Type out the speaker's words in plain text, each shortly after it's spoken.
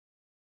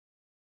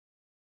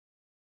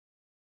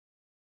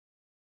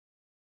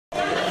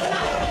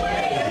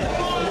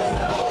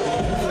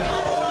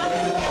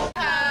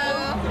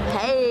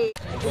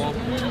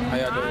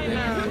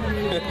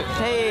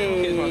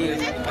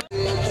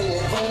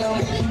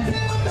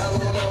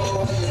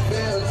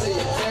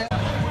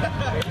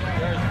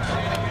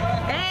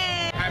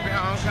Happy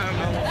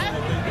homecoming.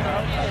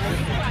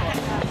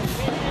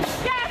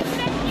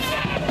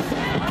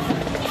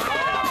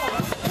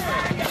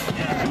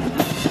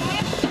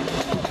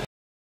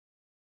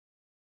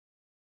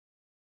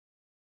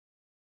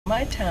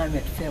 My time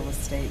at Fayetteville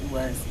State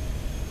was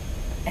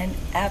an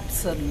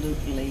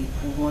absolutely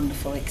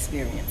wonderful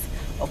experience.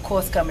 Of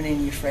course, coming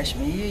in your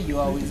freshman year, you're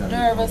always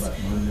nervous.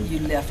 You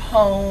left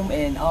home,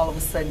 and all of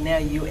a sudden now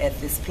you're at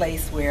this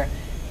place where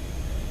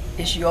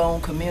it's your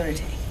own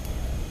community.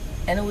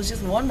 And it was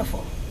just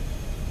wonderful.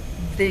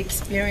 The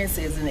experience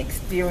is an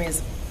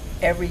experience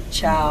every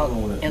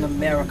child in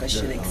America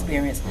should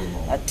experience,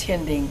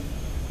 attending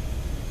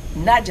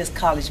not just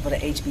college, but a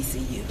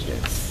HBCU.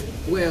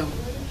 Well,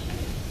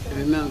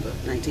 remember,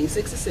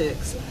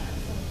 1966,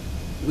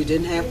 we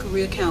didn't have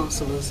career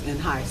counselors in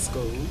high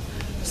school,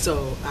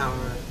 so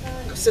our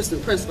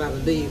assistant principal, I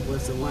believe,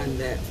 was the one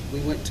that we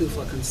went to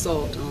for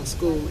consult on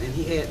school, and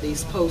he had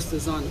these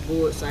posters on the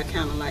board, so I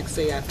kind of like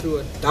say I threw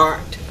a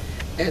dart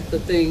at the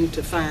thing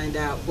to find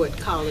out what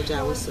college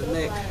I would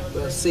select.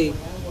 Well, see,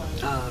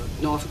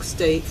 Norfolk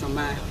State from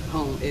my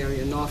home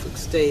area, Norfolk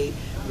State,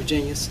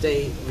 Virginia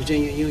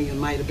Union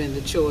might have been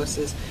the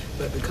choices,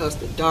 but because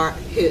the dart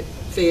hit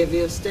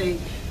Fayetteville State,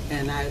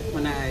 and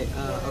when I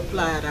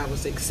applied, I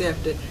was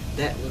accepted.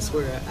 That was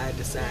where I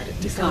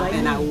decided to come,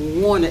 and I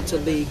wanted to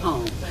leave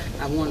home.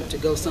 I wanted to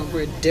go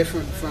somewhere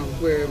different from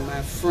where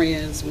my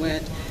friends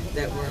went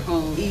that were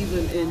home.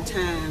 Even in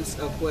times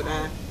of what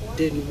I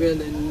didn't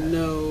really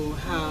know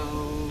how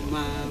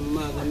my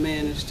mother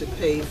managed to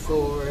pay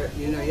for it.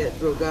 You know, you had to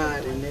throw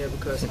God in there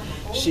because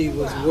she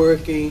was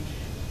working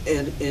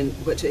in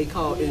what they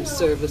call in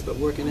service, but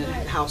working as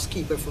a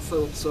housekeeper for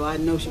folks. So I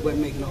know she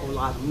wasn't making a whole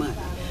lot of money.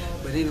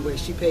 But anyway,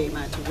 she paid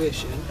my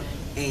tuition,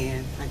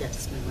 and I got to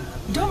spend my other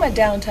money. During my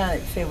downtime at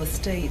Fayetteville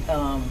State,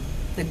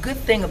 the good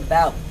thing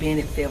about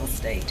being at Fayetteville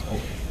State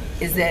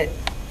is that,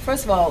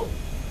 first of all,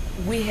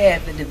 we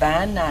had the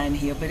Divine Nine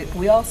here, but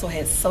we also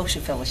had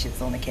social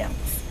fellowships on the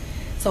campus,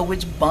 so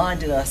which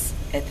bonded us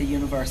at the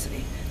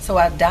university. So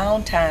our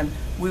downtime,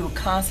 we were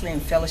constantly in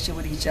fellowship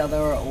with each other,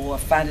 or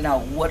finding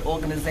out what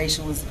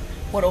organization was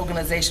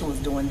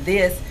doing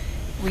this.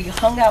 We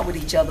hung out with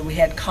each other. We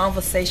had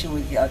conversation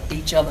with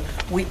each other.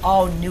 We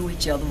all knew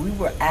each other. We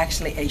were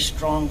actually a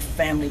strong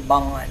family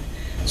bond.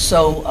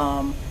 So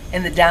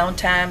in the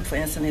downtime, for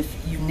instance,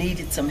 if you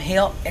needed some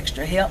help,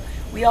 extra help,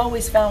 we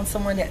always found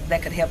someone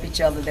that could help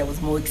each other, that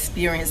was more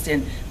experienced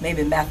in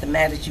maybe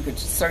mathematics. You could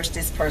search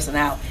this person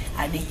out.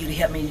 I need you to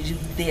help me do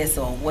this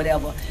or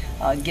whatever.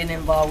 Getting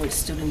involved with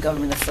Student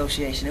Government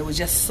Association. There was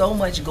just so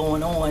much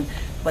going on,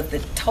 but the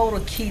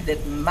total key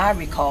that my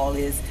recall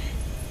is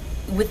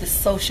with the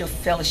social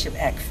fellowship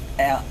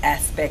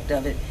aspect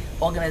of it,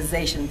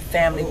 organization,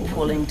 family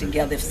pulling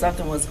together. If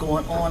something was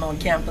going on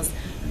campus,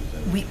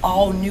 we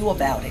all knew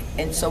about it,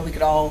 and so we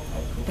could all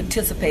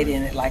participate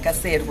in it. Like I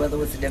said, whether it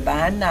was a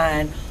Divine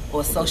Nine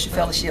or a social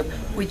fellowship,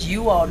 which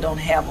you all don't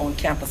have on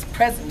campus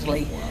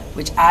presently,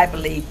 which I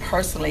believe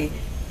personally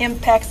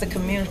impacts the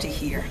community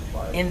here,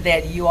 in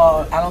that you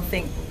all, I don't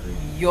think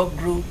your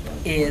group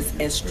is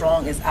as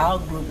strong as our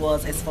group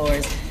was as far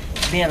as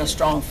being a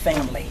strong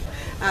family.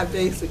 I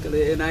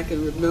basically, and I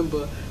can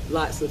remember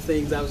lots of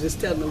things. I was just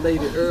telling the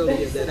lady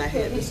earlier that I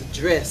had this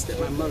dress that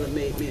my mother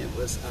made me. It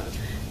was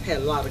had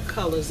a lot of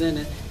colors in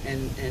it,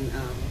 and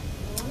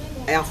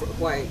Alfred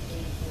White,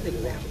 I think it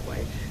was Alfred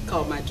White,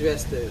 called my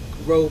dress the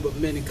robe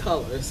of many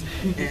colors,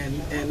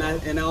 and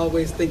I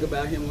always think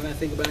about him. When I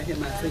think about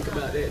him, I think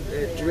about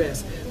that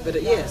dress.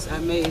 But yes, I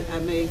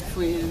made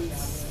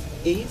friends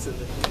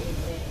easily.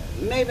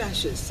 Maybe I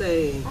should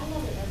say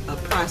a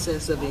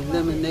process of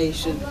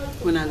elimination.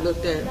 When I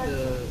looked at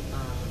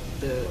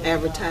the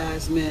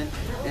advertisement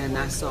and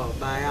I saw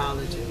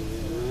biology,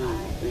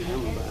 I think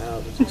I'm a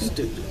biology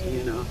student,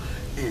 you know,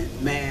 and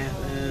math,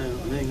 I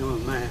think I'm a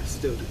math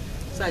student.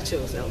 So I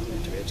chose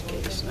elementary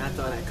education. I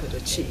thought I could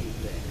achieve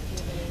that.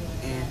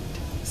 And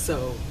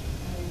so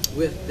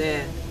with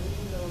that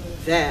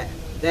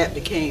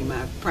became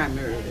my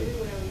primary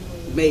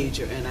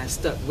major, and I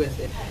stuck with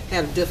it.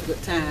 Had a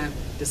difficult time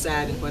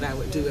deciding what I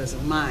would do as a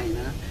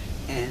minor,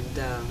 and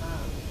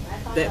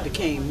that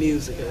became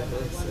music.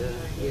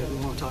 Yeah, we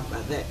won't talk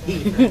about that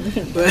either.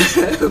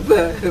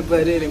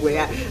 but anyway,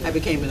 I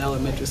became an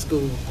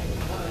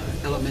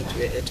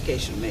elementary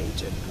education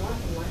major.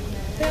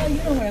 Well, you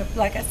know,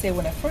 like I said,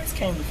 when I first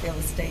came to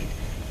Fayetteville State,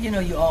 you know,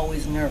 you're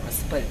always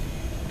nervous, but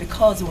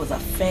because it was a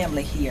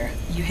family here,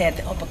 you had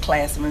the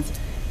upperclassmen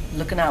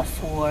looking out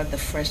for the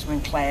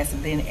freshman class,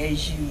 and then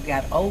as you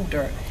got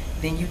older,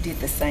 then you did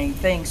the same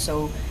thing.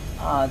 So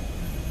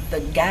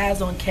the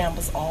guys on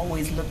campus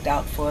always looked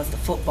out for us, the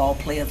football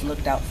players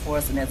looked out for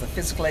us, and as a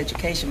physical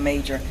education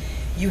major,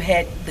 you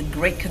had the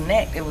great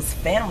connect. It was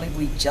family.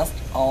 We just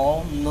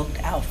all looked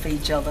out for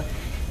each other,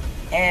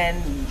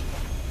 and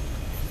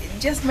it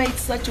just made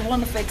such a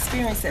wonderful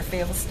experience at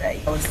Fayetteville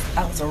State. I was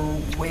a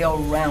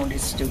well-rounded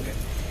student.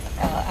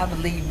 I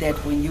believe that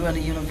when you're in a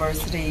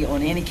university,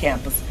 on any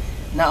campus,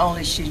 not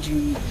only should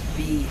you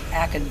be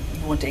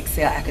you want to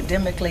excel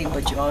academically,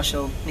 but you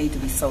also need to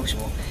be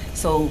social.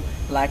 So,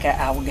 like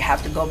I would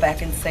have to go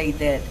back and say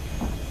that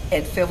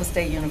at Fayetteville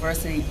State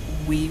University,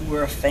 we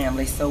were a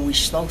family. So we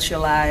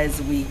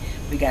socialized, we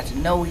got to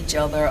know each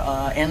other,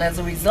 and as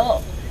a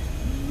result,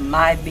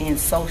 my being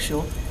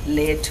social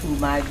led to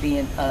my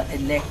being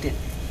elected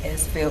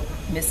as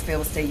Miss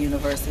Fayetteville State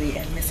University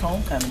and Miss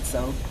Homecoming.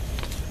 So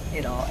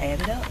it all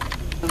added up.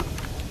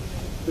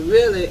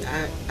 Really,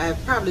 I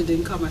probably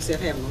didn't call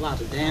myself having a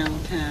lot of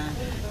downtime,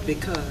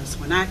 because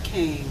when I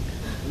came,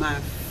 my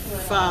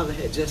father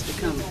had just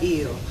become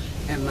ill,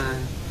 and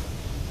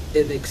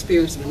the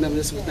experience, remember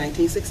this was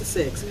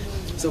 1966,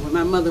 so when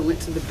my mother went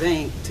to the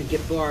bank to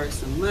borrow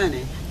some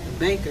money, the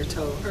banker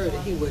told her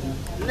that he wouldn't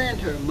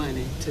lend her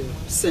money to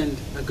send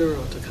a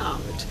girl to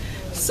college.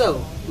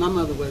 So my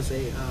mother was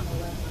a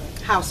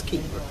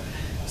housekeeper,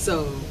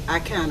 so I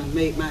kind of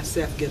made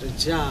myself get a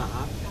job.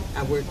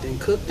 I worked in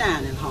Cook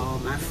Dining Hall.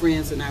 My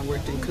friends and I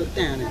worked in Cook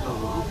Dining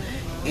Hall,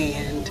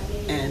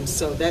 and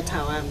so that's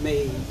how I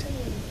made,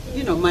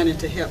 money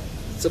to help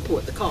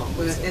support the cause.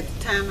 Well, at the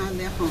time I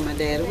left home, my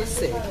dad was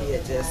sick. He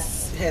had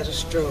just had a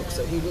stroke,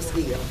 so he was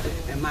ill,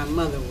 and my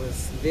mother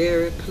was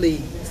very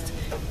pleased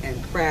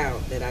and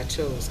proud that I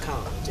chose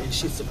college, and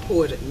she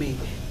supported me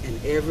in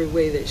every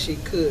way that she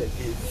could.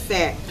 In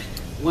fact,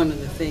 one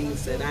of the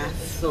things that I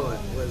thought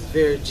was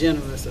very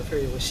generous of her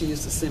was she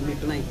used to send me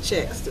blank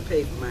checks to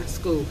pay for my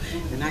school,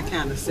 and I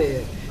kind of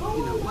said,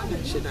 why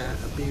should I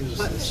abuse?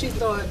 But she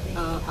thought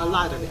a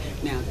lot of it.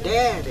 Now,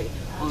 Daddy,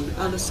 on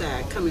the other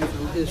side, coming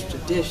from his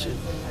tradition,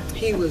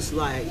 he was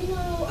like,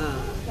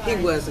 he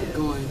wasn't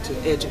going to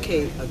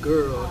educate a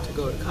girl to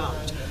go to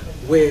college.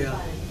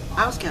 Well,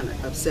 I was kind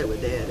of upset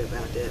with Dad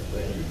about that,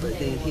 but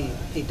then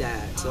he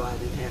died, so I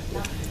didn't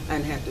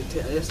have to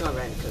tell. It's all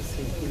right, because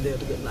he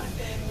lived a good life.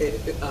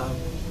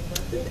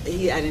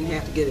 I didn't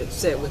have to get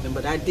upset with him,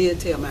 but I did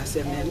tell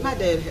myself, man, if my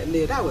dad had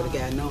lived, I would have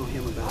gotten on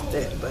him about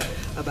that, but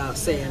about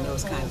saying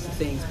those kinds of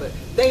things. But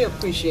they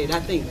appreciate it. I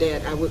think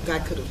Dad, I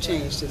could have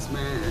changed his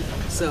mind.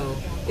 So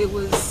it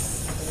was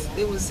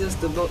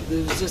just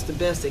the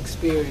best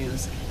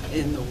experience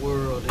in the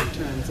world in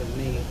terms of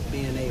me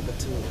being able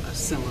to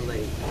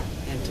assimilate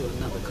into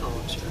another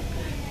culture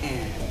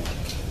and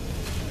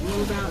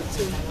move out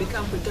to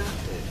become a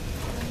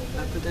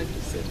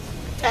productive citizen.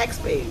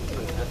 Taxpaying.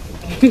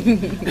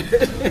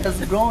 Because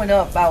growing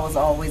up, I was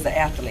always an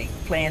athlete,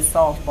 playing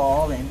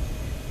softball and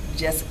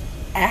just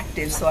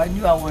active, so I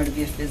knew I wanted to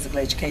be a physical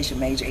education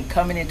major. And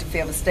coming into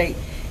Fayetteville State,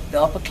 the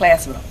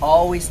upperclassmen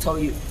always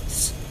told you,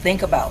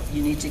 think about,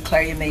 you need to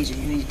declare your major,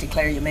 you need to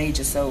declare your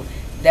major. So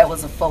that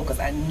was a focus.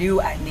 I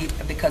knew I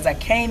needed, because I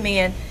came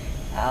in,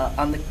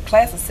 I'm the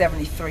class of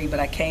 73, but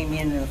I came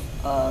in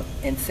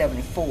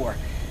 74.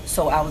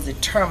 So I was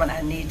determined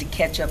I needed to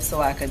catch up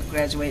so I could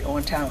graduate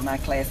on time with my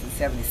class in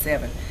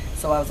 77.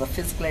 So I was a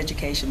physical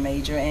education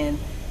major, and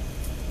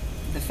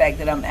the fact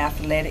that I'm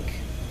athletic,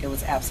 it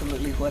was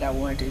absolutely what I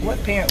wanted to do.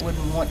 What parent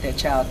wouldn't want their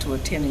child to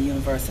attend a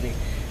university?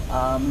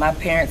 My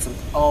parents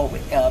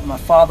always, my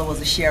father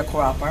was a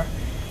sharecropper.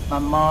 My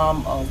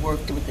mom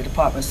worked with the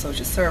Department of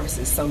Social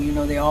Services, so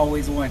they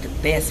always wanted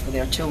the best for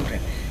their children.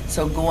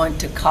 So going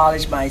to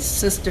college, my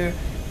sister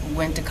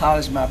went to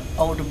college, my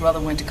older brother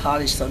went to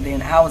college, so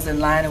then I was in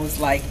line. It was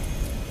like,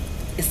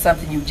 it's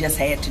something you just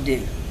had to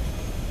do.